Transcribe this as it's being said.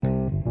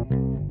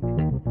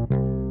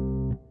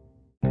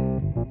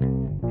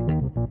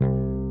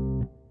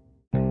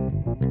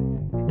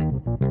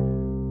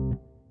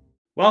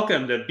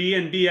Welcome to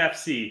BNB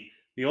FC,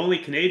 the only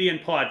Canadian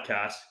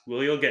podcast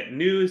where you'll get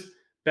news,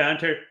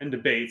 banter, and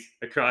debates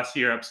across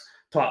Europe's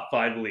top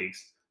 5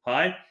 leagues.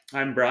 Hi,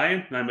 I'm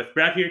Brian, and I'm with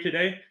Brett here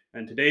today.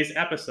 And today's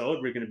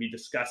episode, we're going to be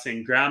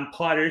discussing Graham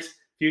Potter's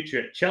future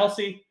at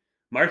Chelsea,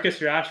 Marcus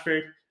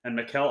Rashford, and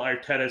Mikel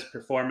Arteta's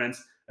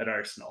performance at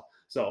Arsenal.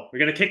 So we're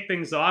going to kick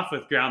things off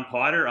with Graham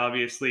Potter.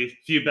 Obviously, a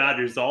few bad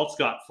results,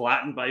 got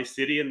flattened by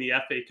City in the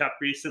FA Cup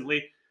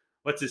recently.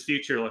 What's his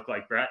future look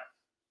like, Brett?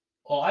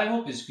 Well, I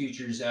hope his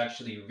future is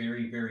actually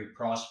very, very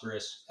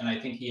prosperous, and I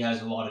think he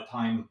has a lot of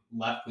time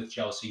left with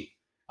Chelsea.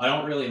 I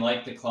don't really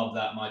like the club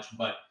that much,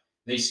 but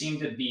they seem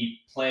to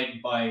be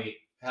plagued by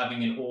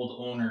having an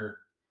old owner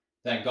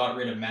that got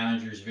rid of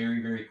managers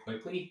very, very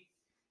quickly.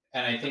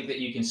 And I think that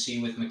you can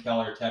see with Mikel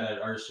Arteta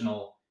at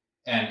Arsenal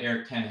and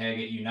Eric Ten Hag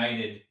at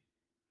United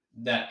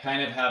that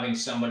kind of having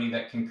somebody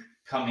that can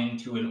come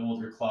into an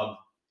older club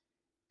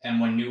and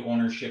when new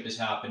ownership is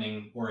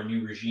happening or a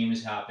new regime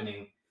is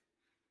happening,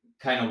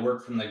 kind of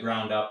work from the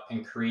ground up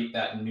and create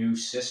that new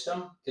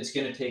system. It's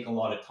going to take a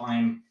lot of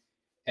time.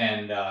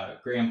 And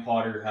Graham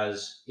Potter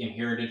has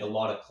inherited a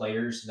lot of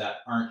players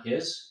that aren't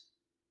his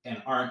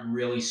and aren't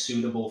really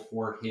suitable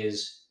for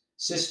his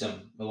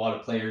system. A lot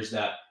of players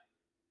that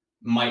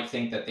might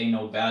think that they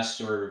know best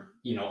or,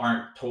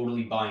 aren't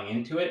totally buying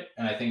into it.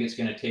 And I think it's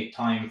going to take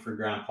time for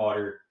Graham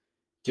Potter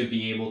to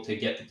be able to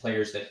get the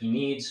players that he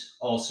needs.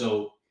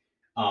 Also,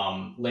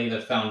 lay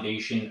the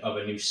foundation of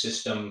a new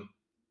system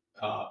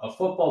of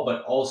football,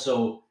 but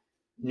also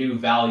new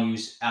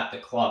values at the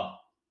club.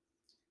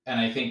 And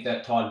I think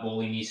that Todd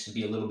Bowley needs to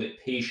be a little bit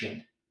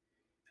patient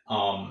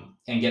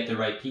and get the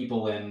right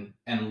people in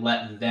and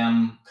let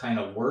them kind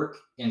of work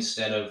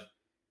instead of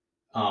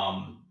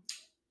um,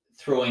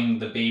 throwing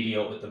the baby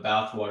out with the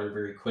bathwater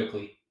very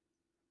quickly.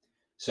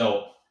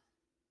 So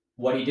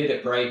what he did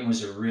at Brighton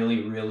was a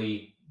really,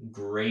 really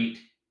great,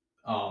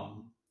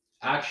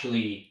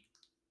 actually,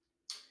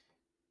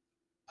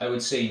 I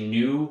would say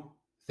new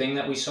thing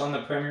that we saw in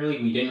the Premier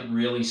League. We didn't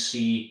really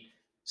see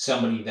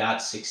somebody that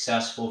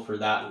successful for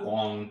that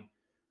long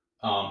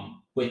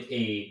with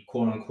a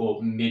quote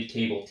unquote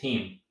mid-table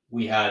team.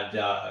 We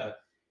had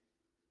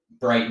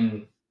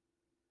Brighton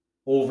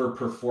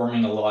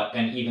overperforming a lot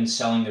and even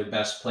selling their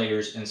best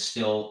players and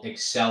still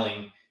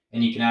excelling.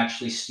 And you can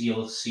actually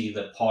still see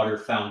the Potter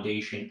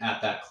Foundation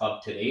at that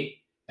club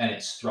today, and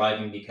it's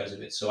thriving because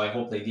of it. So I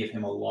hope they give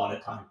him a lot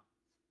of time.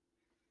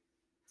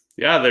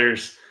 Yeah,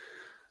 there's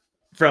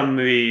from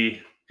the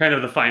kind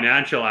of the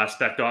financial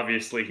aspect,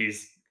 obviously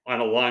he's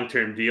on a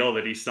long-term deal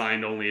that he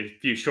signed only a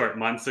few short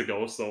months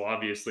ago. So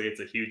obviously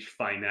it's a huge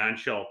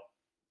financial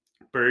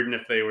burden.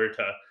 If they were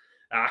to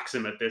axe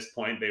him at this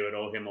point, they would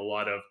owe him a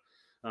lot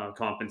of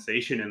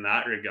compensation in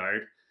that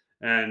regard.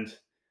 And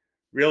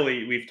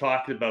really, we've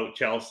talked about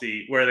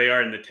Chelsea, where they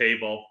are in the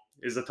table.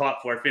 Is the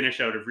top four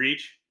finish out of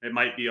reach? It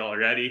might be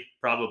already,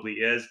 probably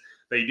is.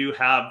 They do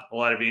have a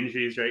lot of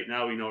injuries right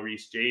now. We know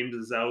Reece James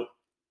is out.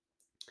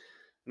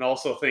 And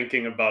also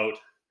thinking about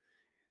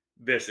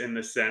this in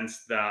the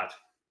sense that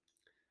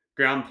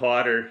Graham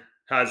Potter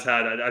has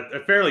had a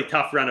fairly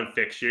tough run of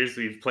fixtures.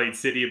 We've played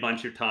City a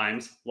bunch of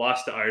times,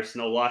 lost to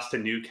Arsenal, lost to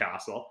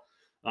Newcastle.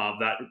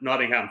 That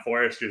Nottingham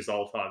Forest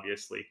result,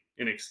 obviously,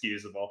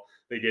 inexcusable.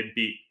 They did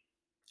beat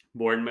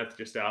Bournemouth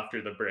just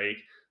after the break.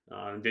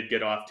 Did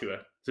get off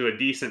to a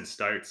decent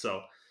start.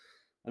 So,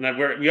 and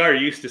we are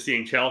used to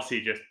seeing Chelsea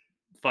just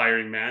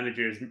firing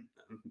managers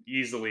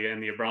easily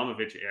in the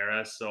Abramovich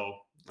era. So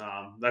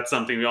that's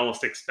something we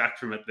almost expect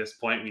from at this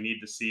point. We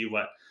need to see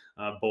what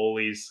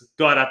Bowley's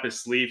got up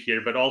his sleeve here,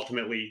 but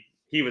ultimately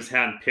he was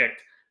handpicked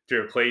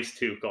to replace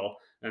Tuchel,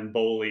 and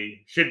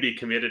Bowley should be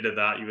committed to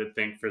that, you would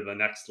think, for the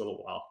next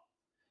little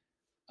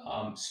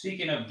while.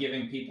 Speaking of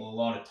giving people a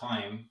lot of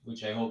time,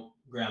 which I hope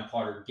Graham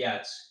Potter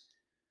gets,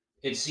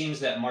 it seems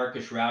that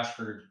Marcus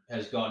Rashford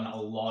has gotten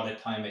a lot of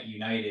time at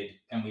United,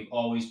 and we've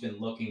always been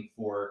looking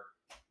for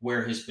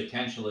where his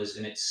potential is,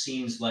 and it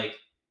seems like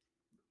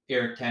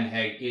Eric Ten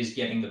Hag is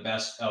getting the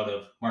best out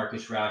of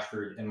Marcus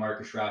Rashford, and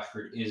Marcus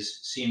Rashford is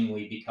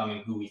seemingly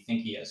becoming who we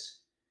think he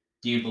is.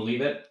 Do you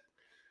believe it?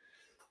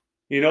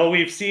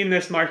 We've seen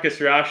this Marcus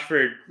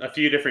Rashford a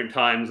few different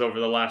times over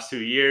the last 2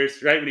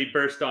 years. Right when he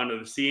burst onto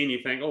the scene, you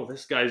think, oh,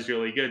 this guy's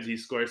really good. He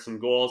scores some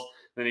goals.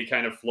 Then he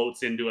kind of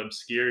floats into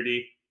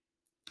obscurity.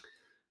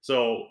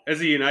 So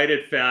as a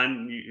United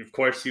fan, of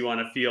course, you want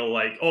to feel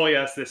like, oh,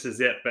 yes, this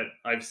is it. But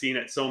I've seen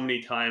it so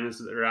many times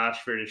that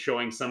Rashford is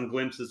showing some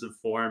glimpses of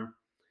form,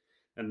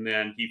 and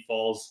then he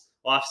falls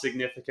off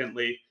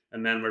significantly,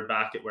 and then we're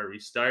back at where we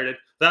started.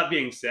 That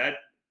being said,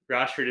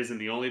 Rashford isn't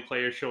the only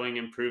player showing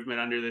improvement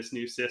under this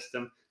new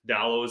system.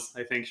 Dallow's,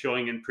 I think,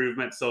 showing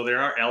improvement. So there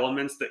are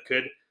elements that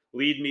could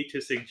lead me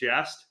to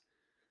suggest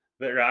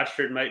that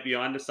Rashford might be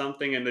onto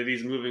something and that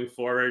he's moving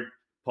forward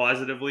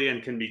positively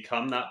and can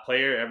become that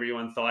player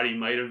everyone thought he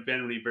might have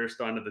been when he burst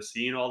onto the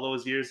scene all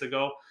those years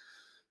ago.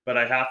 But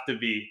I have to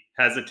be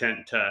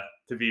hesitant to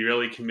be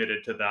really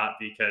committed to that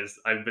because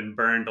I've been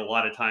burned a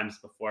lot of times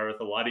before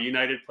with a lot of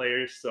United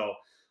players. So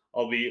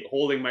I'll be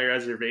holding my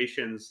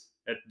reservations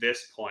at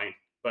this point.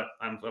 But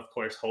I'm of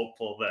course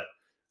hopeful that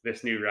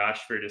this new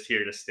Rashford is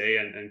here to stay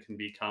and can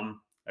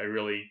become a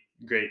really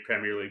great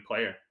Premier League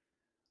player.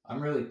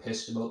 I'm really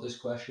pissed about this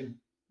question.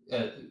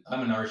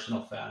 I'm an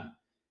Arsenal fan,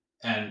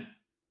 and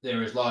there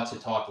was lots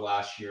of talk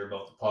last year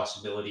about the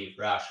possibility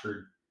of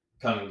Rashford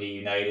coming to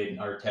United, and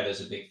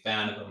Arteta's a big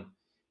fan of him.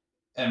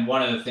 And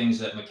one of the things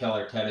that Mikel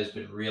Arteta has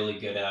been really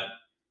good at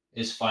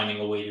is finding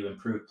a way to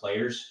improve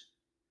players.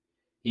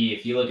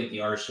 If you look at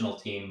the Arsenal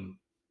team,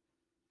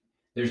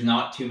 there's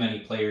not too many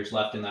players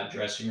left in that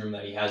dressing room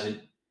that he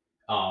hasn't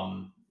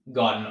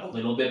gotten a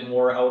little bit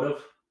more out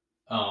of.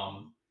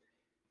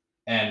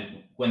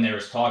 And when there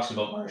was talks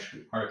about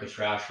Marcus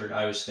Rashford,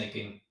 I was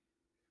thinking,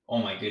 oh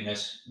my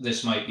goodness,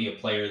 this might be a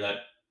player that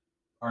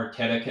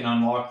Arteta can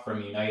unlock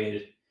from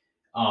United.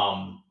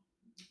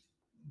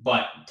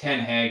 But Ten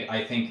Hag,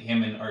 I think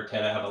him and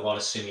Arteta have a lot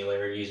of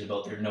similarities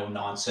about their no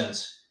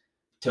nonsense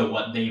to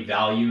what they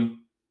value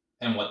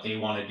and what they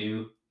want to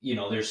do.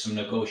 There's some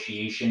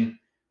negotiation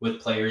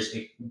with players,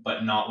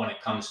 but not when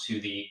it comes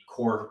to the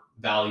core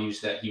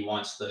values that he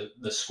wants the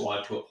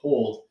squad to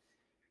uphold.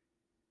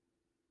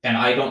 And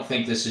I don't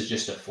think this is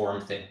just a form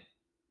thing.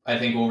 I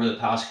think over the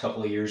past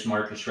couple of years,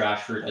 Marcus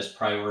Rashford has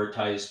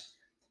prioritized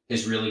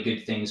his really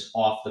good things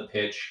off the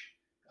pitch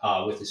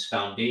with his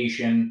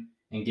foundation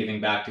and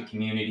giving back to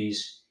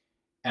communities.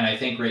 And I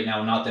think right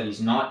now, not that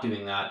he's not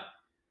doing that,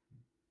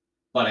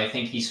 but I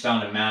think he's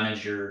found a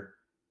manager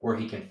where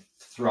he can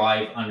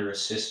thrive under a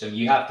system.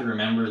 You have to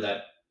remember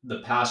that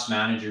the past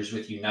managers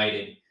with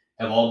United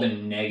have all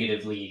been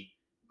negatively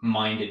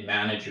minded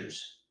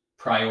managers,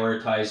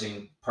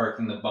 prioritizing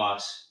parking the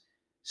bus,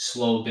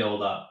 slow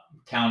build up,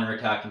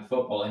 counterattacking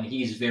football. And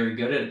he's very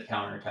good at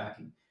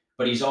counterattacking,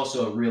 but he's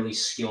also a really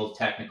skilled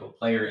technical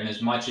player. And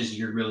as much as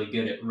you're really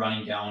good at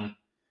running down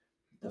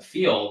the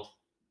field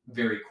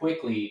very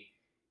quickly,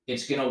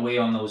 it's going to weigh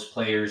on those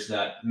players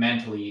that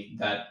mentally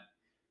that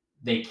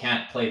they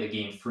can't play the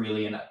game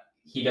freely. And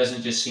he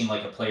doesn't just seem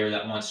like a player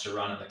that wants to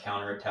run on the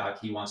counterattack.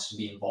 He wants to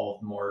be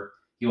involved more.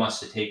 He wants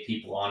to take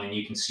people on, and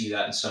you can see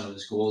that in some of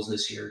his goals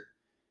this year.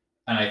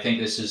 And I think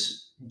this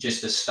is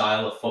just a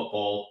style of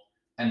football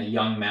and a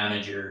young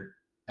manager.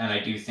 And I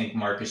do think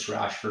Marcus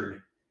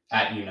Rashford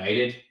at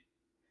United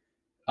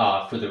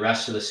for the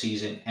rest of the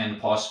season and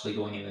possibly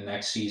going into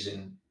next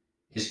season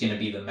is going to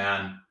be the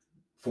man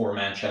for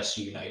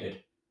Manchester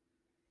United.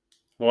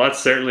 Well, that's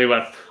certainly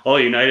what all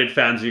United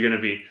fans are going to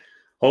be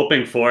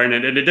hoping for. And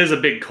it is a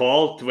big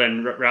call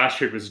when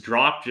Rashford was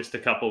dropped just a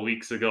couple of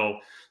weeks ago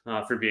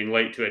for being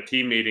late to a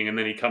team meeting. And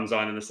then he comes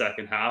on in the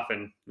second half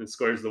and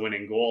scores the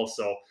winning goal.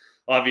 So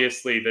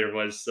obviously there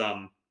was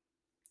some,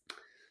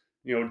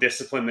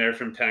 discipline there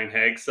from Ten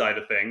Hag's side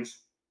of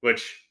things,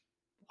 which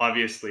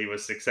obviously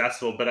was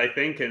successful. But I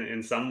think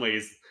in some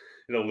ways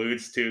it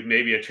alludes to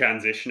maybe a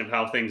transition of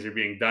how things are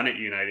being done at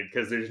United,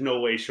 because there's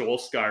no way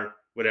Solskjaer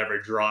would ever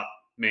drop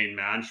main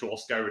man.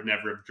 Solskjaer would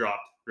never have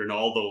dropped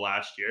Ronaldo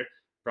last year.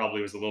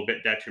 Probably was a little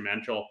bit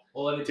detrimental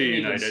to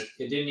United.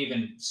 It didn't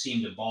even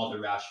seem to bother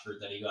Rashford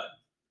that he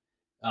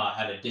got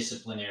had a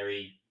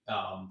disciplinary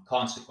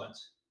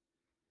consequence.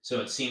 So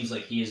it seems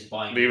like he is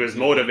buying. He was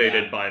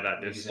motivated by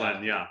that discipline,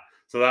 exactly. Yeah.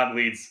 So that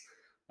leads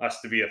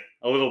us to be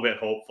a little bit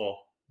hopeful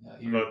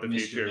about the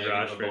future of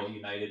Rashford. About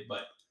United,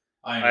 but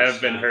I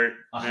have been hurt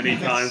many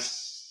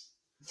times.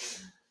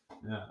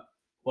 Yeah.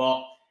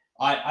 Well,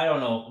 I don't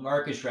know.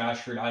 Marcus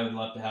Rashford, I would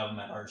love to have him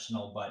at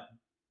Arsenal, but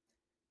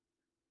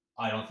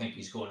I don't think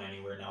he's going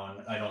anywhere now.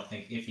 And I don't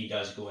think if he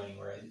does go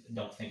anywhere, I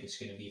don't think it's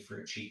going to be for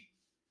a cheap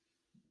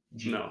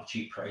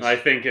price. I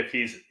think if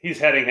he's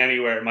heading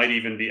anywhere, it might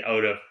even be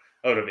out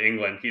of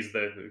England.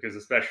 Because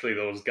especially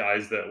those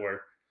guys that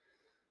were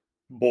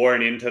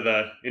born into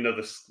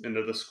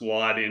the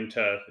squad,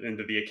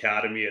 into the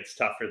academy, it's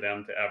tough for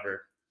them to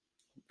ever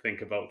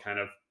think about kind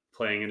of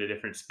playing in a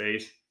different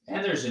space.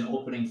 And there's an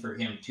opening for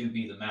him to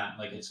be the man.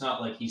 Like, it's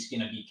not like he's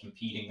going to be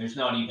competing.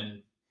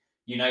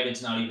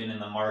 United's not even in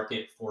the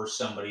market for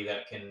somebody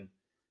that can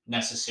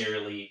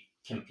necessarily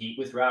compete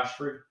with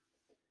Rashford.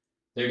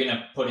 They're going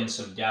to put in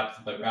some depth,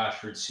 but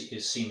Rashford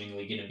is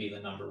seemingly going to be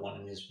the number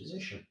one in his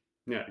position.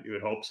 Yeah, you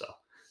would hope so.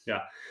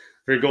 Yeah,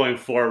 for going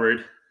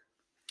forward.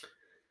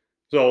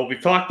 So we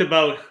talked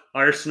about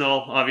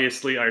Arsenal.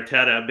 Obviously,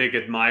 Arteta, a big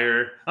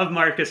admirer of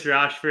Marcus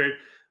Rashford,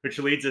 which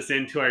leads us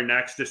into our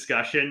next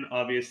discussion.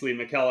 Obviously,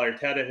 Mikel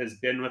Arteta has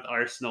been with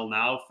Arsenal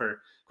now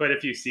for quite a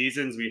few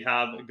seasons. We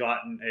have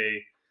gotten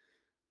a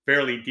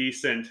fairly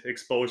decent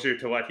exposure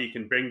to what he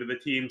can bring to the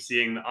team,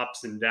 seeing the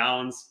ups and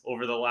downs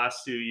over the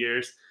last few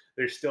years.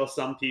 There's still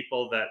some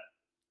people that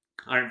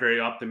aren't very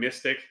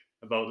optimistic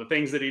about the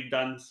things that he's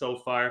done so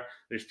far.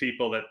 There's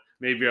people that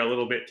maybe are a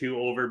little bit too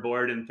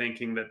overboard in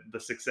thinking that the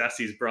success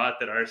he's brought,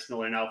 that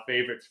Arsenal are now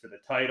favorites for the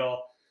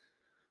title.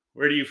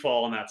 Where do you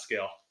fall on that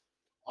scale?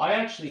 I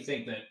actually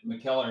think that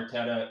Mikel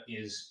Arteta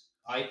is,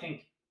 I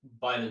think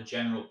by the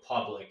general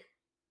public,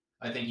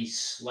 I think he's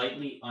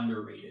slightly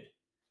underrated.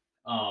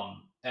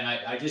 And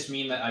I just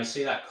mean that, I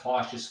say that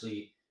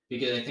cautiously,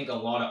 because I think a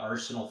lot of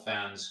Arsenal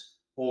fans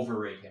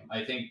overrate him.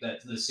 I think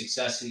that the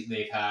success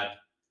they've had,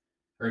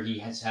 or he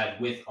has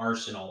had with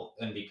Arsenal,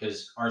 and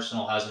because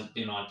Arsenal hasn't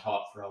been on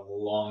top for a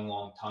long,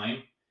 long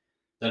time,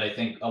 that I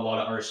think a lot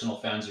of Arsenal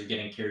fans are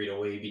getting carried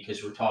away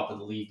because we're top of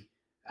the league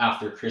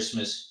after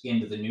Christmas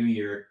into the new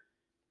year,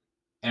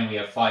 and we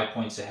have 5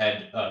 points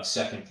ahead of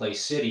second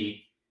place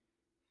City.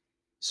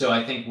 So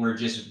I think we're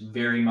just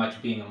very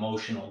much being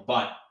emotional.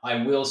 But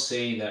I will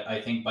say that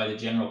I think by the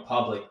general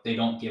public, they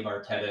don't give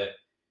Arteta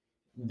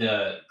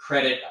the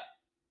credit.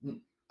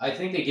 I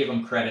think they give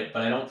him credit,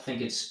 but I don't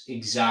think it's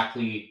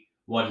exactly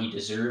what he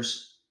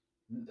deserves.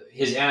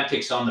 His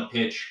antics on the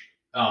pitch,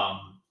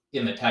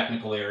 in the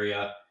technical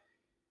area,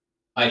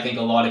 I think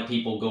a lot of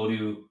people go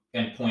to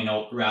and point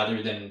out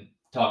rather than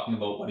talking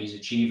about what he's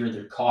achieved, or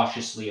they're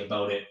cautiously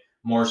about it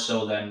more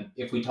so than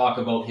if we talk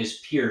about his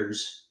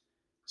peers,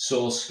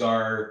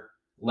 Solskjaer,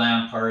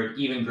 Lampard,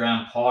 even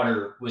Graham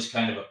Potter was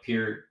kind of a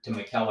peer to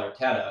Mikel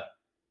Arteta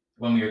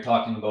when we were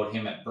talking about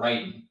him at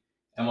Brighton.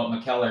 And what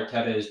Mikel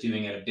Arteta is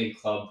doing at a big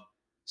club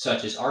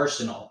such as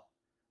Arsenal,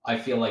 I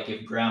feel like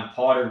if Graham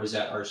Potter was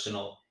at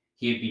Arsenal,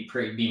 he'd be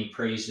being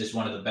praised as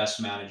one of the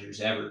best managers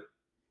ever.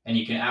 And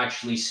you can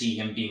actually see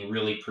him being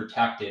really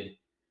protected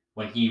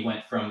when he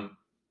went from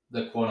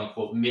the quote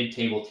unquote mid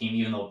table team,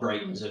 even though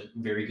Brighton is a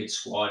very good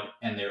squad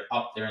and they're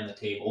up there in the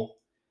table.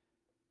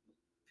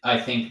 I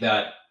think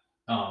that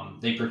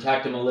they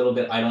protect him a little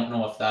bit. I don't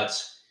know if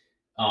that's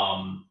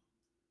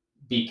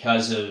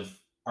because of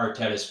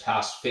Arteta's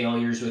past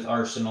failures with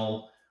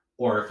Arsenal,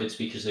 or if it's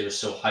because there was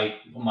so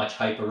much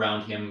hype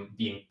around him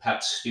being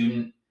Pep's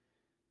student.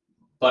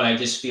 But I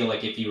just feel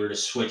like if you were to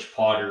switch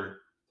Potter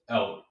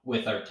out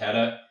with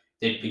Arteta,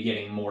 they'd be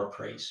getting more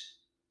praise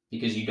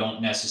because you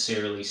don't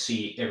necessarily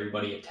see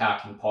everybody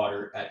attacking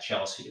Potter at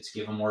Chelsea. It's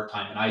give him more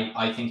time. And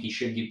I think he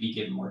should be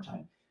given more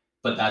time.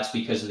 But that's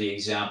because of the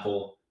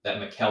example that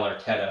Mikel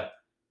Arteta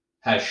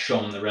has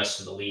shown the rest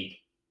of the league.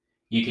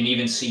 You can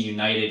even see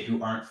United,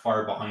 who aren't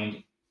far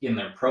behind in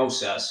their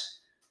process,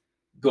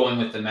 going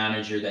with the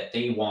manager that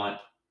they want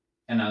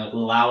and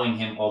allowing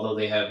him, although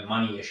they have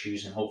money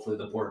issues, and hopefully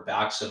the board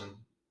backs him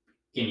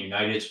in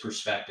United's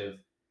perspective.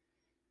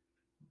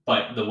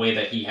 But the way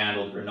that he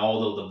handled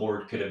Ronaldo, the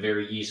board could have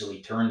very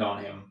easily turned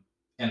on him,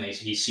 and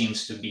he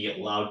seems to be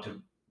allowed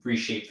to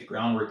reshape the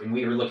groundwork. And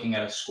we were looking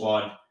at a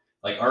squad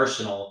like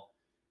Arsenal,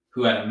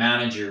 who had a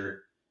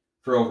manager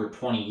for over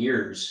 20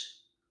 years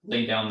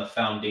lay down the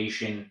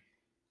foundation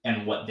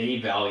and what they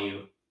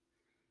value.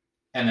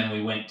 And then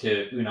we went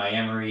to Unai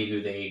Emery,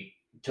 who they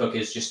took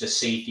as just a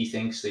safety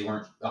thing because they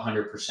weren't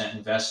 100%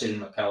 invested in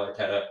Mikel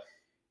Arteta.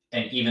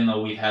 And even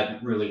though we've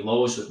had really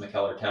lows with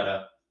Mikel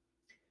Arteta,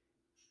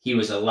 he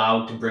was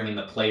allowed to bring in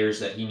the players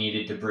that he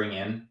needed to bring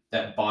in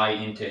that buy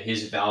into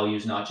his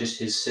values, not just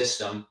his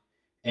system.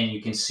 And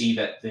you can see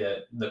that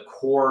the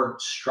core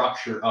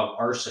structure of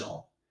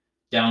Arsenal,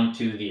 down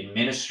to the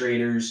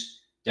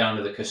administrators, down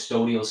to the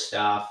custodial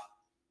staff,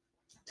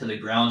 to the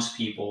grounds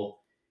people,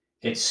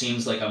 it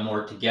seems like a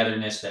more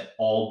togetherness that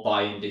all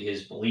buy into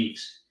his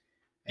beliefs.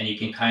 And you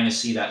can kind of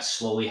see that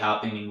slowly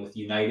happening with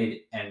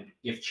United. And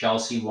if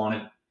Chelsea want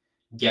to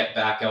get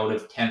back out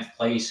of 10th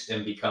place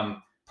and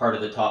become part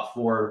of the top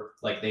four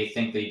like they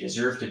think they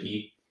deserve to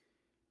be,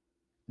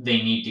 they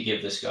need to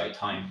give this guy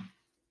time.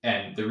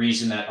 And the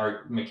reason that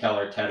Mikel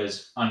Arteta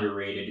is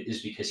underrated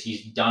is because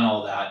he's done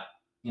all that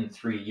in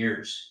 3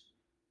 years.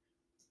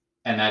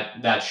 And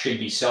that should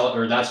be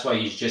or that's why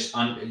he's just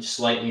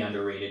slightly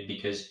underrated,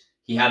 because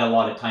he had a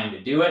lot of time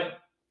to do it.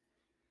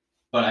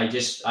 But I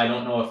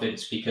don't know if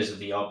it's because of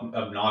the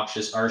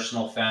obnoxious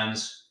Arsenal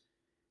fans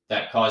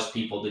that cause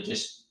people to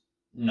just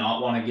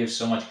not want to give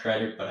so much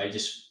credit. But I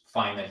just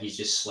find that he's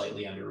just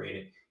slightly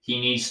underrated.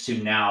 He needs to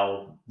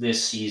now,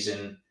 this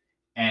season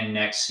and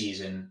next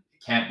season.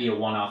 It can't be a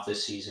one-off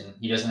this season.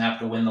 He doesn't have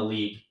to win the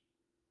league,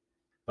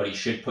 but he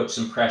should put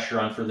some pressure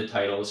on for the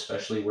title,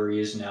 especially where he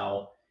is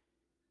now.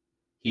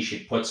 He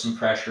should put some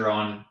pressure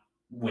on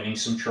winning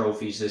some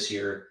trophies this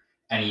year,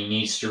 and he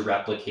needs to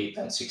replicate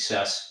that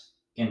success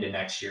into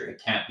next year.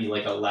 It can't be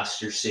like a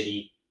Leicester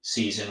City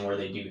season where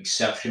they do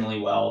exceptionally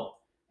well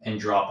and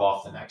drop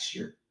off the next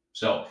year.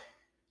 So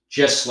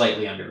just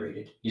slightly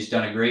underrated. He's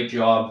done a great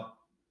job.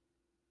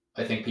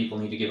 I think people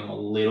need to give him a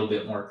little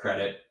bit more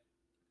credit,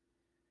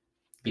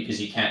 because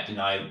you can't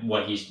deny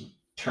what he's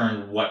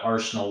turned what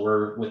Arsenal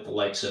were with the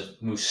likes of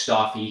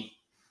Mustafi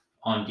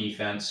on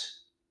defense.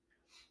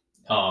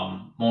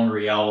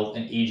 Monreal,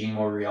 an aging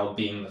Monreal,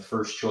 being the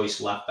first choice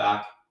left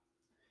back.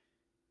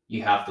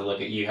 You have to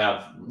look at, you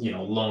have,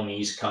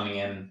 loanees coming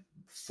in,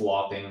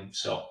 flopping.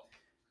 So,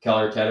 Mikel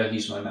Arteta,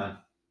 he's my man.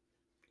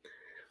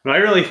 When I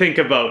really think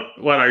about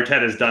what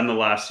Arteta's done the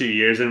last few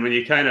years, and when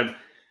you kind of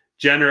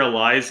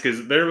generalize,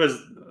 because there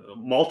was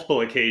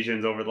multiple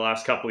occasions over the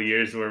last couple of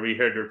years where we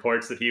heard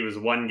reports that he was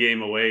one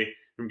game away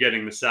from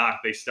getting the sack.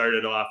 They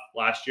started off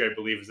last year, I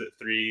believe, was it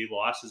 3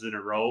 losses in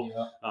a row?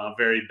 Yeah.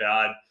 Very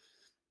bad.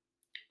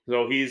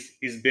 So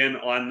he's been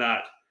on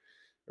that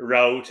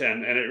route,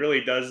 and it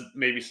really does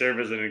maybe serve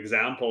as an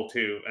example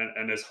too,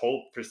 and as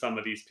hope for some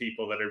of these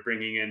people that are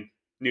bringing in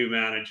new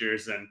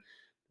managers. And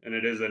and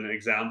it is an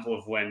example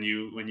of when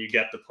you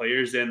get the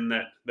players in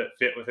that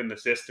fit within the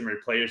system, or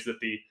players that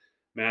the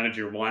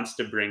manager wants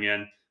to bring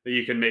in, that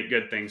you can make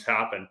good things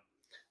happen.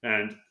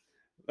 And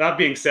that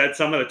being said,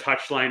 some of the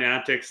touchline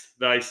antics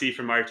that I see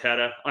from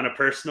Arteta on a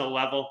personal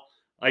level,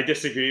 I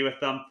disagree with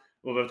them.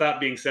 Well, with that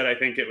being said, I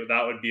think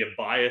that would be a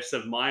bias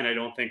of mine. I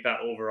don't think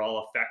that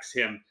overall affects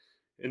him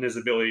in his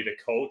ability to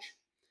coach.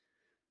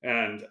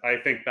 And I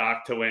think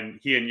back to when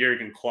he and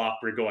Jurgen Klopp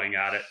were going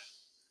at it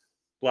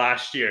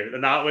last year,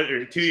 and that was,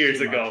 or 2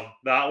 years ago.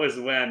 That was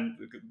when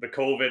the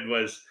COVID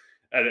was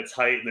at its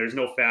height, and there's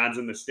no fans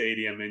in the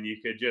stadium, and you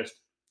could just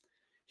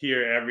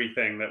hear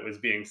everything that was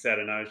being said.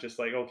 And I was just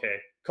like, okay,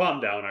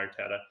 calm down,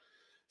 Arteta.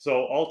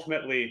 So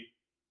ultimately,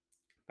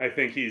 I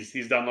think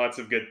he's done lots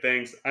of good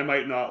things. I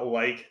might not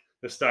like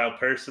the style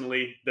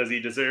personally. Does he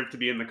deserve to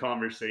be in the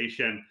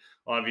conversation?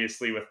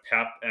 Obviously, with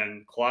Pep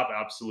and Klopp,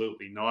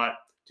 absolutely not.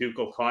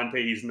 Tuchel,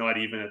 Conte, he's not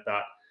even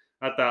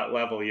at that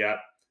level yet.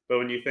 But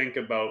when you think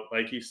about,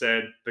 like you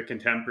said, the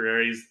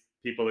contemporaries,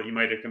 people that you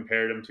might have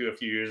compared him to a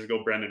few years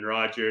ago, Brendan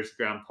Rodgers,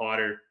 Graham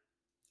Potter,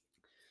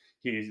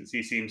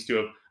 he seems to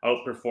have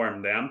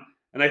outperformed them.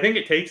 And I think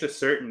it takes a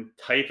certain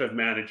type of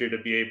manager to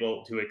be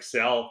able to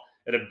excel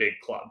at a big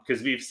club,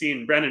 because we've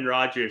seen Brendan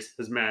Rodgers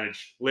has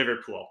managed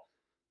Liverpool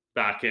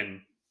back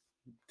in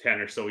 10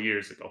 or so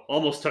years ago,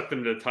 almost took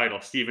them to the title.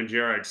 Steven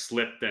Gerrard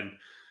slipped and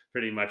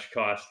pretty much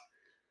cost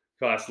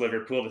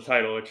Liverpool the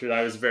title, which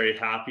I was very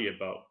happy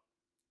about.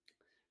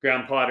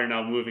 Graham Potter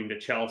now moving to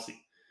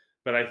Chelsea.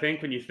 But I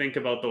think when you think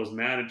about those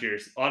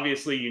managers,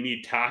 obviously you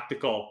need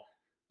tactical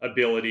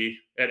ability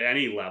at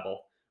any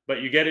level.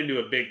 But you get into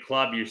a big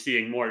club, you're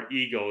seeing more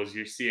egos,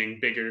 you're seeing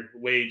bigger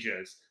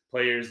wages,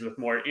 players with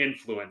more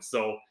influence.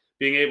 So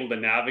being able to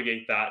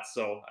navigate that.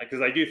 So,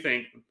 because I do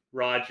think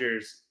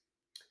Rodgers,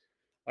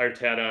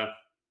 Arteta,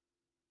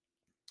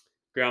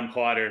 Graham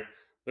Potter,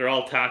 they're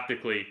all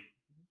tactically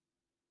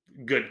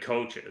good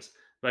coaches.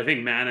 But I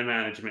think man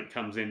management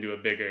comes into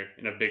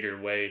in a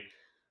bigger way,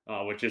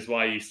 which is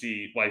why you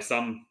see why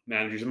some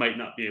managers might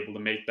not be able to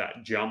make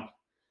that jump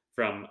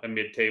from a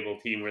mid-table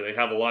team where they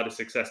have a lot of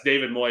success.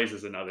 David Moyes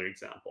is another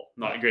example.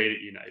 Not great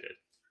at United.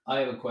 I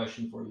have a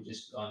question for you,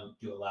 just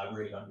to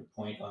elaborate on your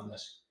point on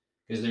this,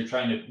 because they're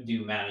trying to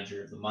do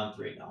manager of the month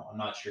right now. I'm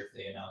not sure if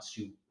they announced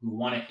who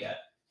won it yet,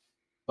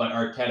 but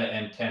Arteta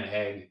and Ten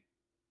Hag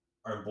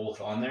are both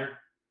on there,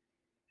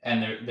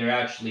 and they're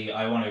actually,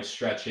 I want to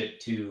stretch it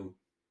to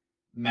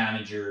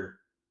manager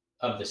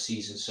of the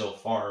season so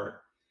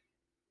far.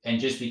 And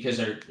just because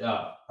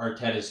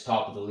Arteta is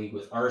top of the league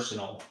with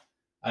Arsenal,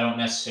 I don't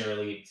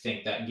necessarily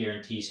think that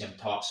guarantees him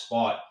top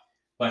spot.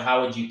 But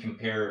how would you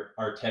compare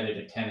Arteta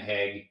to Ten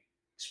Hag's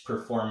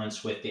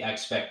performance with the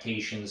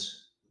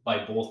expectations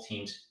by both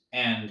teams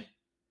and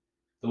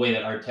the way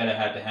that Arteta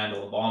had to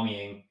handle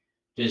Aubameyang?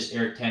 Does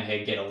Eric Ten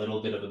Hag get a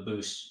little bit of a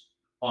boost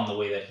on the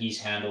way that he's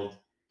handled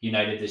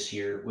United this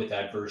year with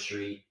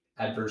adversity,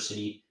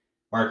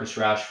 Marcus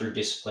Rashford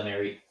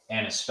disciplinary,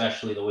 and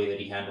especially the way that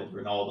he handled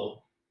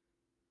Ronaldo?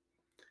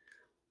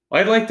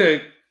 I'd like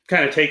to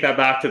kind of take that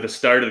back to the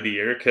start of the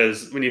year,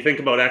 because when you think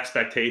about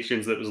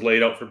expectations that was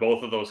laid out for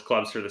both of those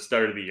clubs for the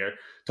start of the year,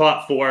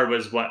 top four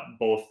was what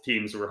both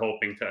teams were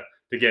hoping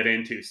to get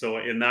into. So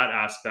in that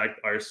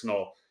aspect,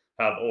 Arsenal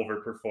have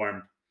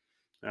overperformed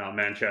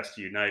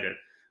Manchester United.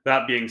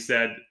 That being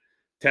said,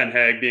 Ten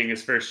Hag being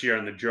his first year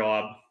on the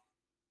job,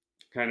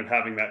 kind of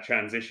having that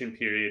transition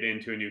period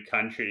into a new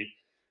country,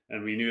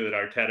 and we knew that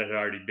Arteta had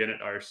already been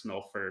at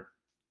Arsenal for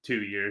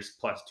 2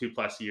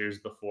 plus years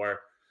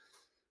before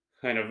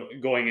kind of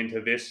going into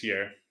this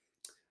year,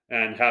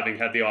 and having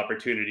had the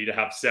opportunity to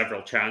have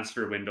several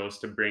transfer windows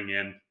to bring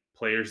in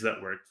players that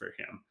work for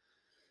him.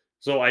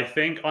 So I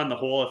think on the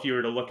whole, if you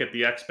were to look at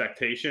the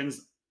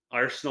expectations,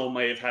 Arsenal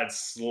may have had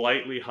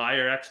slightly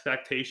higher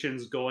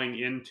expectations going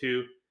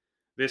into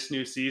this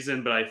new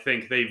season, but I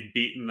think they've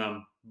beaten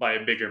them by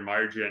a bigger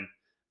margin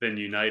than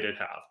United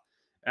have.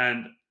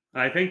 And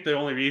I think the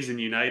only reason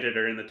United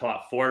are in the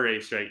top four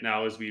race right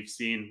now is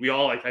we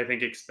all, I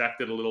think,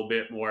 expected a little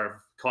bit more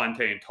of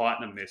Conte and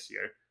Tottenham this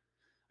year.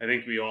 I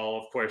think we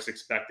all, of course,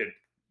 expected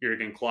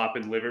Jurgen Klopp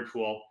and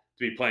Liverpool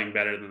to be playing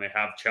better than they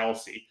have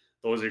Chelsea.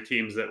 Those are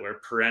teams that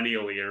were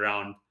perennially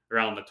around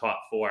the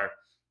top four.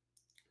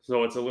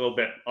 So it's a little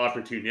bit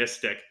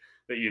opportunistic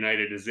that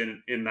United is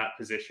in that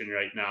position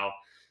right now.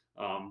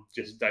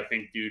 Just, I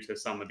think, due to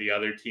some of the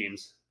other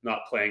teams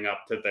not playing up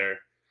to their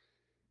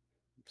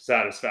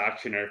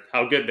satisfaction or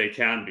how good they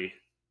can be.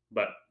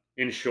 But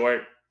in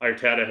short,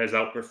 Arteta has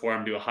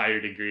outperformed to a higher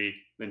degree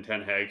than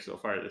Ten Hag so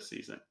far this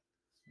season.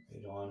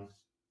 Right on.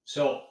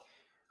 So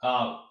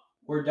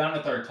we're done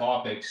with our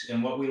topics,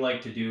 and what we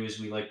like to do is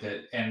we like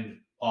to end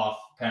off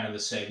kind of the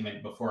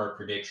segment before our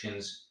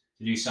predictions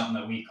to do something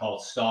that we call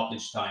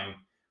stoppage time,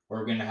 where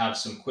we're going to have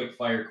some quick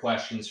fire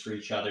questions for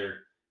each other,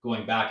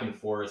 going back and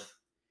forth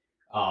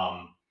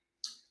on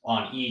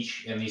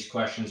each, and these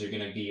questions are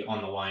going to be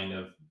on the line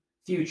of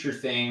future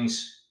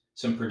things,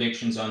 some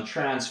predictions on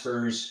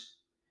transfers,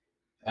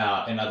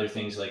 and other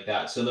things like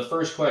that. So the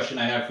first question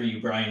I have for you,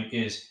 Brian,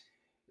 is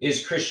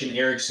Is Christian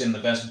Eriksen the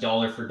best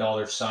dollar for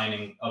dollar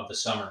signing of the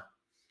summer?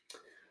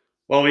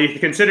 Well, we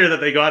consider that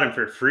they got him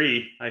for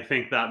free. I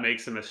think that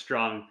makes him a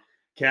strong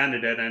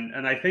candidate,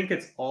 and I think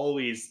it's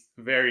always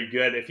very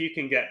good if you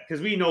can get,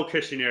 because we know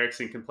Christian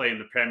Eriksen can play in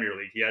the Premier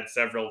League. He had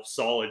several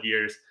solid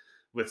years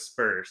with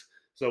Spurs,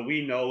 so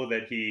we know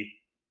that he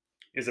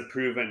is a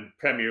proven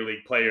Premier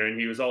League player, and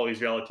he was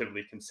always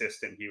relatively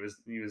consistent. He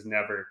was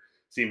never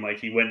seemed like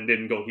he went and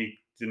didn't go. He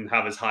didn't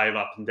have his high of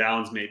up and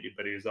downs maybe,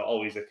 but he was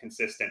always a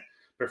consistent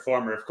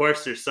performer. Of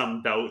course, there's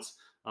some doubts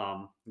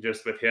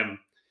just with him.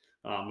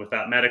 With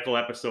that medical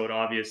episode,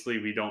 obviously,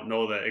 we don't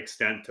know the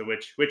extent to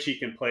which he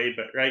can play.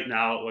 But right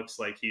now, it looks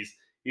like he's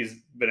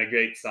been a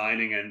great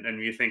signing. And when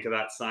you think of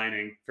that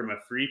signing from a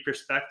free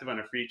perspective on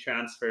a free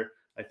transfer,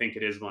 I think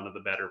it is one of the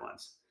better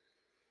ones.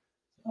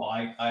 Oh,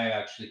 I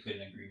actually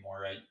couldn't agree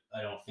more.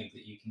 I don't think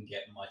that you can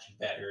get much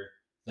better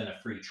than a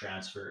free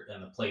transfer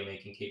and the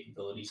playmaking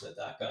capabilities that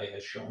that guy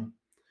has shown.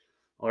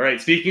 All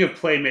right. Speaking of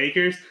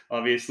playmakers,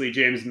 obviously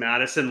James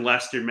Maddison,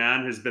 Leicester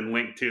man, has been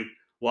linked to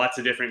lots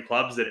of different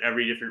clubs at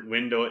every different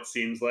window. It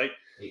seems like.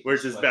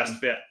 Where's his best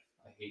fit?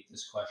 I hate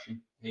this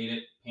question. Hate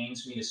it.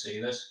 Pains me to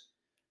say this,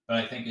 but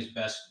I think his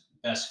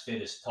best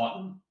fit is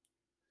Tottenham.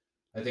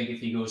 I think if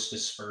he goes to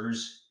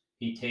Spurs,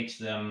 he takes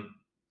them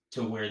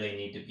to where they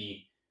need to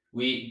be.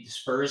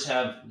 Spurs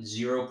have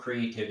zero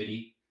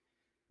creativity.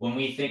 When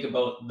we think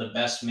about the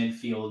best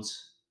midfields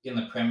in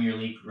the Premier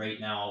League right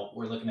now,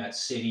 we're looking at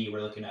City,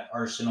 we're looking at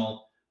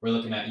Arsenal, we're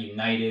looking at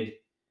United,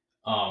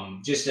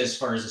 just as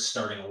far as the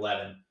starting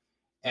 11.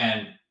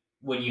 And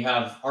when you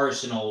have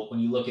Arsenal,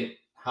 when you look at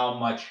how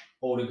much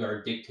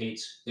Odegaard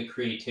dictates the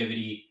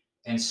creativity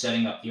and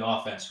setting up the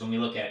offense, when we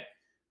look at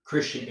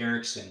Christian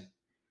Eriksen,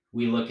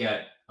 we look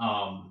at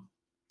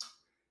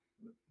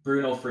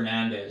Bruno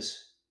Fernandes,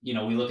 we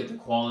look at the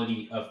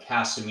quality of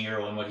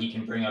Casemiro and what he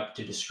can bring up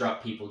to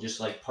disrupt people, just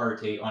like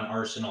Partey on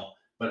Arsenal,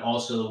 but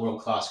also the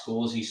world-class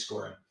goals he's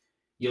scoring.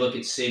 You look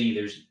at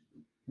City,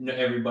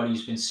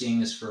 everybody's been seeing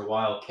this for a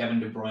while. Kevin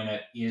De Bruyne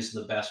is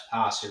the best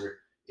passer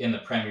in the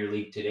Premier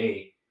League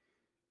today.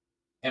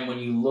 And when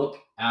you look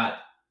at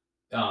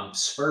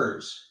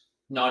Spurs,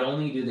 not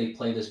only do they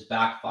play this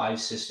back five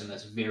system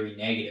that's very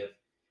negative,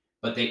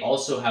 but they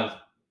also have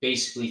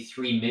basically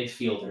three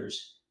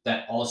midfielders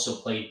that also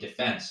play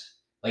defense.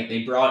 Like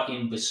they brought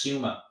in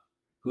Basuma,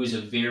 who's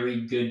a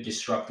very good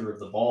disruptor of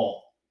the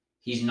ball.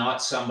 He's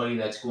not somebody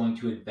that's going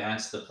to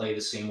advance the play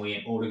the same way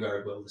an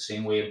Odegaard will, the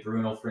same way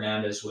Bruno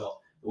Fernandes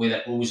will, the way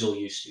that Ozil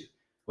used to, the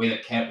way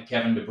that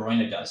Kevin De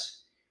Bruyne does.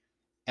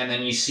 And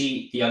then you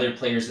see the other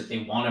players that they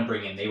want to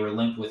bring in. They were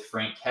linked with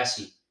Frank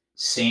Kessie,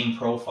 same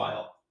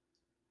profile.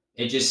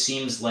 It just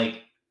seems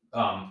like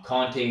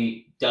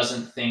Conte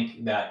doesn't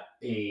think that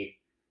a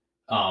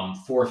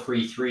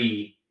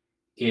 4-3-3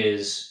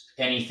 is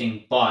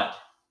anything but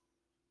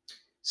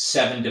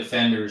 7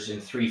 defenders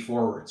and 3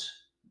 forwards.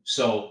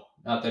 So,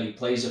 not that he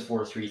plays a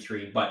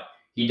 4-3-3, but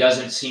he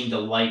doesn't seem to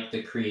like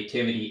the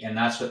creativity, and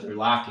that's what they're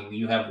lacking.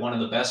 You have one of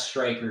the best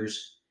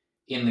strikers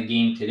in the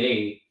game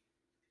today,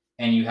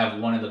 and you have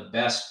one of the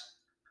best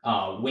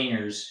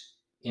wingers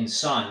in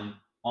Son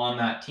on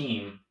that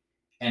team,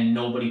 and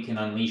nobody can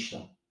unleash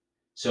them.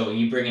 So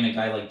you bring in a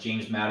guy like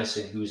James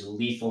Maddison, who's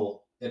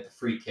lethal at the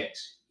free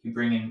kicks. You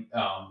bring in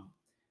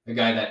a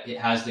guy that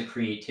has the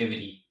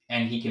creativity,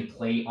 and he can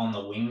play on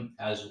the wing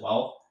as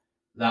well.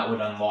 That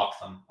would unlock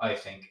them, I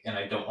think. And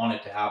I don't want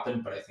it to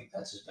happen, but I think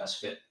that's his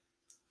best fit.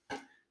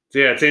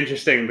 Yeah, it's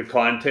interesting, the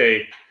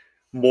Conte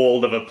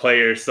mold of a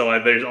player.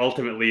 So there's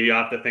ultimately, you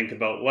have to think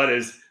about what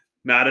is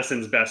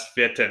Madison's best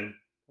fit and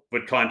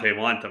would Conte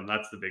want him?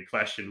 That's the big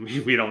question.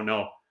 We don't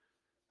know.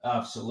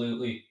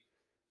 Absolutely.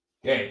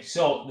 Okay,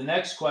 so the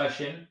next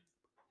question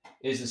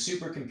is the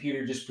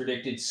supercomputer just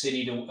predicted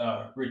City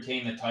to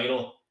retain the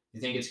title. You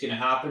think it's going to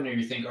happen, or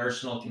you think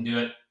Arsenal can do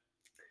it?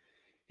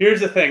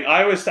 Here's the thing.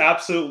 I was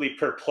absolutely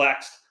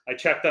perplexed. I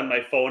checked on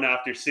my phone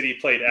after City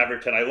played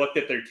Everton. I looked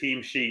at their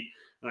team sheet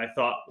and I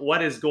thought,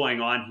 what is going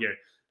on here?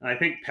 And I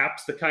think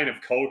Pep's the kind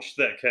of coach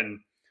that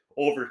can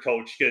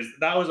overcoach, because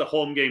that was a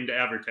home game to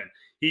Everton.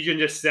 He can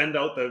just send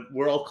out the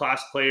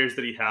world-class players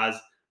that he has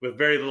with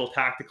very little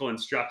tactical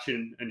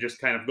instruction and just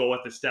kind of go with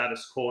the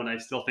status quo, and I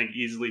still think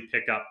easily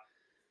pick up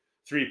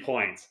 3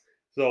 points.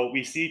 So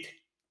we see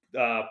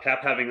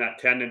Pep having that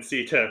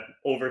tendency to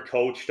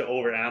overcoach, to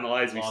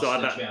overanalyze. We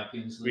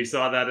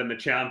saw that in the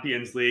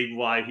Champions League,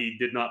 why he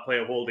did not play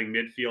a holding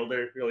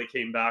midfielder, really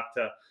came back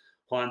to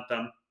haunt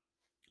them.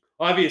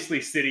 Obviously,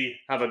 City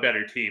have a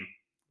better team,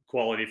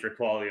 quality for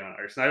quality on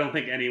Arsenal. I don't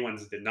think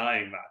anyone's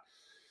denying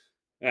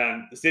that.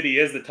 And the City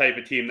is the type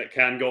of team that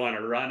can go on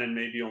a run and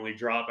maybe only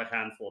drop a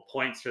handful of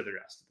points for the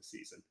rest of the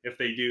season. If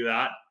they do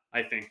that,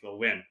 I think they'll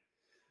win.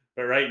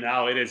 But right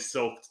now, it is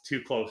so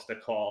too close to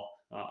call.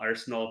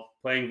 Arsenal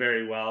playing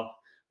very well,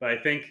 but I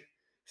think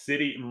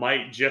City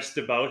might just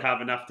about have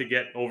enough to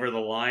get over the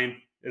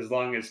line as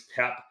long as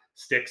Pep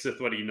sticks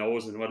with what he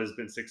knows and what has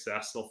been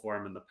successful for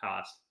him in the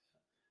past.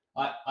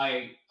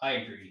 I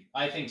agree.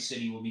 I think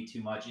City will be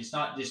too much. It's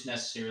not just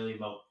necessarily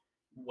about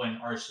when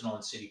Arsenal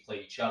and City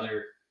play each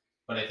other,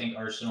 but I think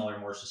Arsenal are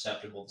more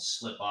susceptible to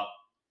slip up,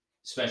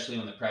 especially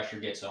when the pressure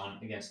gets on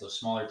against those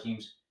smaller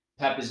teams.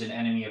 Pep is an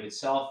enemy of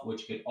itself,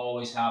 which could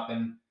always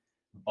happen,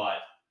 but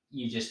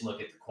you just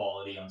look at the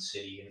quality on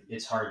City, and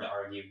it's hard to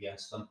argue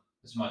against them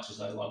as much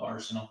as I love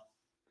Arsenal.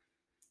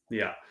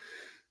 Yeah.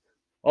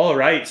 All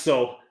right.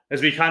 So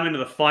as we come into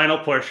the final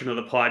portion of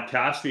the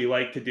podcast, we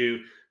like to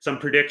do some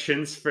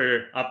predictions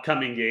for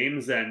upcoming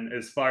games. And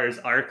as far as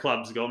our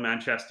clubs go,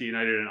 Manchester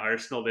United and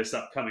Arsenal this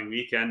upcoming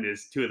weekend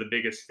is two of the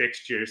biggest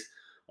fixtures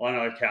on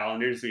our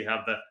calendars. We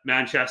have the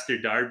Manchester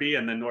Derby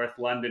and the North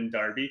London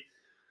Derby.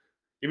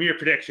 Give me your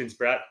predictions,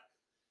 Brett.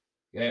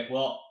 Okay,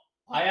 well,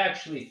 I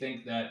actually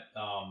think that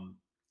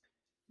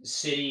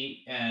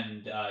City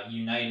and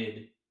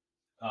United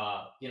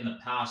in the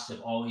past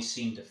have always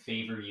seemed to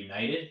favor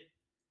United.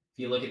 If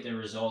you look at their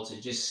results,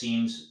 it just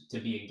seems to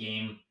be a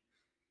game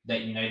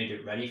that United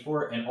are ready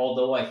for. And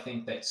although I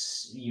think that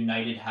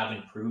United have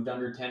improved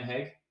under Ten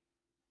Hag,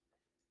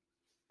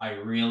 I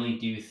really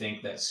do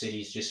think that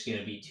City's just going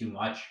to be too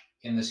much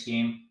in this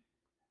game.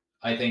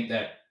 I think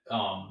that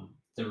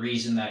the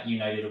reason that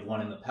United have won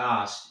in the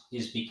past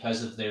is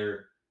because of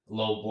their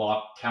low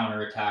block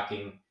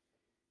counter-attacking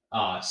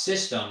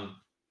system.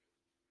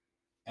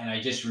 And I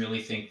just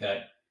really think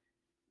that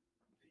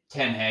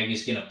Ten Hag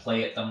is going to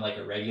play at them like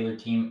a regular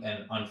team.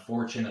 And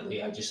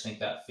unfortunately, I just think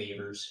that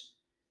favors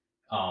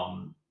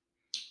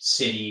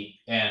City.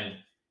 And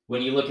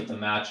when you look at the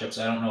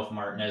matchups, I don't know if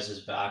Martinez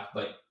is back,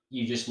 but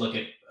you just look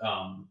at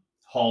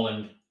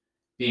Holland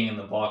being in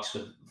the box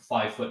with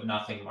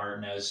 5'0"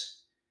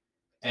 Martinez,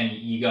 and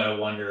you got to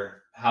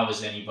wonder, how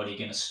is anybody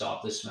going to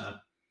stop this man?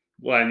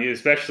 Well, and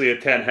especially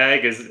if Ten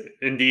Hag has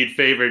indeed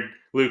favored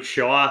Luke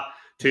Shaw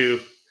to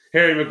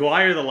Harry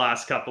Maguire the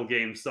last couple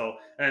games. So,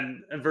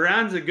 and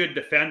Varane's a good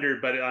defender,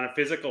 but on a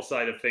physical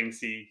side of things,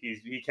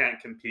 he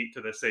can't compete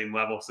to the same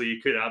level. So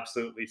you could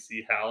absolutely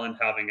see Haaland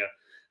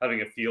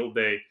having a field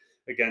day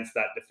against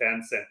that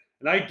defense.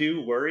 And I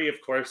do worry, of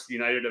course,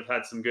 United have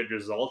had some good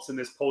results in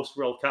this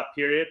post-World Cup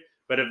period,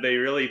 but have they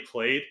really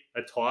played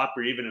a top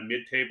or even a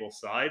mid-table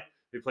side?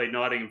 They played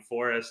Nottingham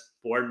Forest,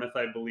 Bournemouth,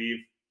 I believe.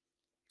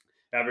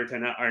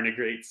 Everton aren't a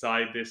great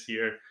side this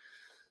year.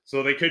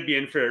 So they could be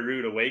in for a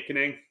rude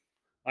awakening.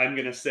 I'm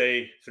going to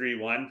say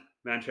 3-1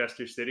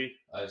 Manchester City.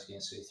 I was going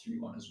to say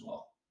 3-1 as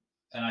well.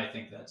 And I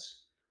think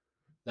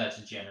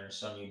that's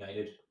generous on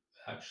United,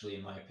 actually,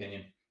 in my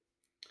opinion.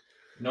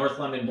 North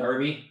London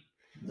Derby,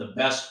 the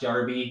best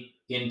derby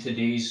in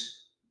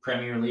today's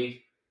Premier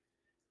League.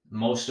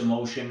 Most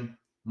emotion,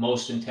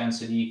 most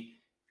intensity,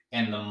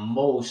 and the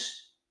most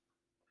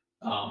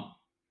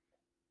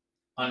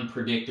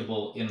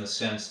unpredictable in the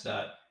sense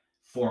that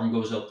form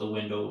goes out the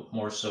window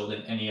more so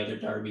than any other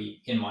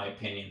derby, in my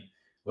opinion.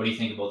 What do you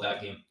think about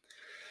that game?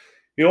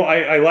 You know,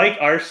 I like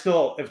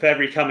Arsenal with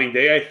every coming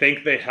day. I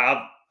think they have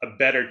a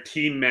better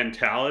team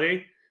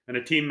mentality. And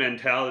a team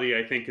mentality,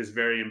 I think, is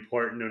very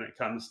important when it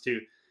comes to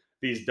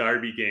these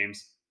derby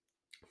games.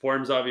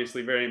 Form's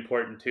obviously very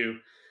important too.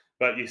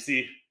 But you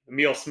see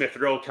Emile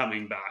Smith-Rowe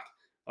coming back.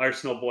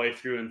 Arsenal boy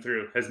through and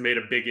through, has made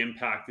a big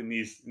impact in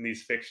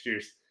these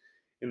fixtures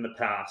in the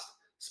past.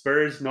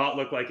 Spurs not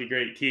look like a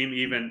great team.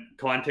 Even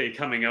Conte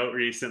coming out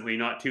recently,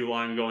 not too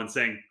long ago, and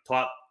saying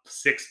top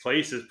 6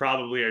 place is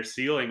probably our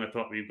ceiling with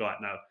what we've got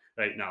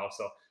right now.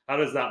 So how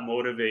does that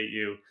motivate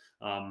you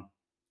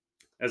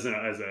as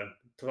a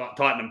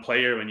Tottenham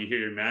player when you hear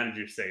your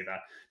manager say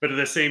that? But at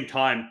the same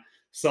time,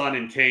 Son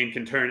and Kane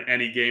can turn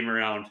any game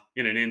around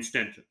in an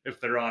instant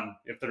if they're on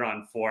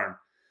form.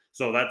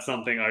 So that's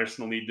something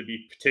Arsenal need to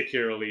be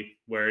particularly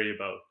wary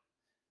about.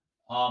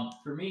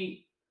 For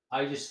me,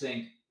 I just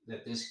think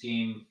that this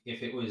game,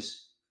 if it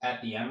was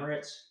at the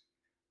Emirates,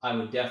 I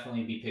would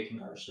definitely be picking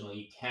Arsenal.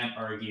 You can't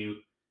argue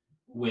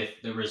with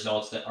the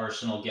results that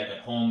Arsenal get at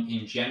home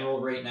in general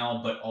right now,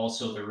 but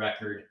also the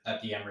record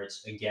at the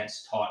Emirates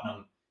against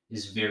Tottenham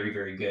is very,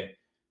 very good.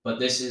 But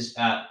this is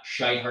at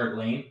Shite Hart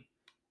Lane,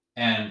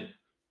 and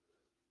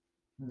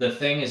the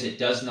thing is, it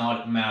does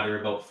not matter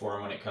about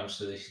form when it comes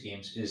to these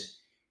games. Is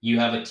you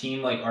have a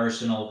team like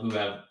Arsenal who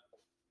have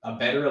a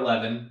better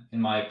 11,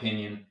 in my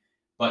opinion,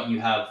 but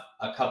you have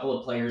a couple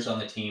of players on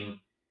the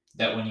team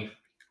that when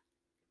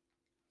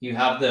you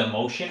have the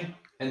emotion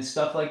and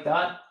stuff like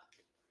that,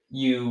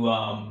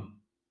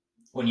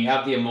 when you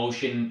have the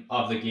emotion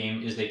of the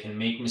game is they can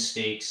make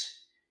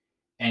mistakes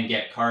and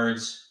get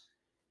cards.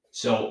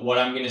 So what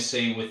I'm going to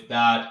say with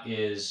that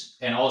is,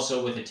 and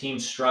also with a team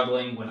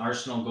struggling, when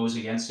Arsenal goes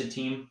against a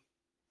team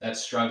that's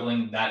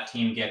struggling, that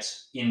team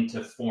gets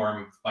into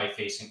form by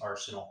facing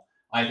Arsenal.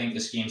 I think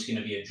this game's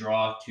going to be a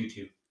draw,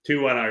 2-2.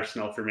 2-1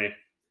 Arsenal for me.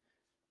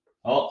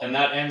 Well, and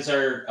that ends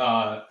our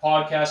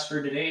podcast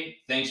for today.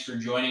 Thanks for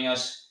joining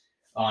us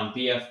on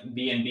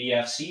BNB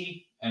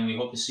FC, and we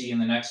hope to see you in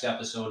the next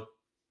episode.